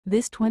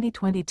This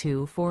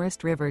 2022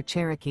 Forest River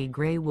Cherokee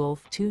Grey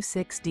Wolf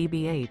 26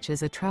 DBH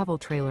is a travel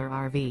trailer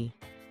RV.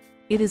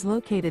 It is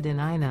located in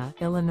Ina,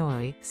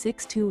 Illinois,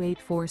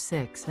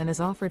 62846 and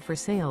is offered for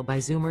sale by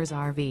Zoomers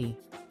RV.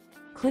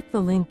 Click the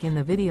link in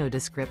the video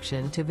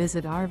description to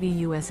visit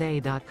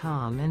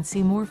RVUSA.com and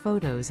see more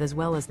photos as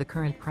well as the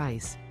current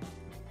price.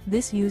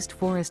 This used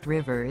Forest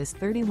River is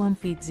 31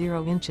 feet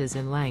 0 inches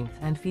in length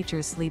and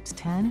features sleeps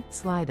 10,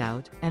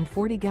 slide-out, and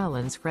 40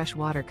 gallons fresh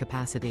water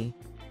capacity.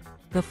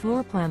 The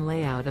floor plan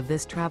layout of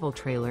this travel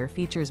trailer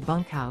features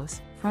bunkhouse,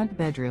 front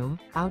bedroom,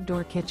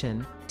 outdoor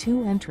kitchen,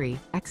 2 entry,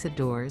 exit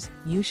doors,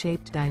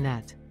 U-shaped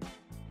dinette.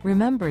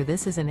 Remember,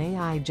 this is an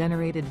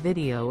AI-generated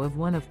video of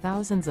one of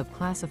thousands of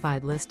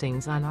classified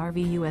listings on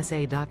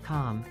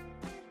RVUSA.com.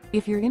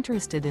 If you're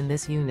interested in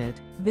this unit,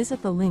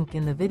 visit the link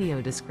in the video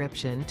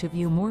description to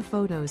view more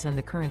photos and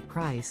the current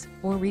price,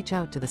 or reach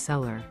out to the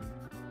seller.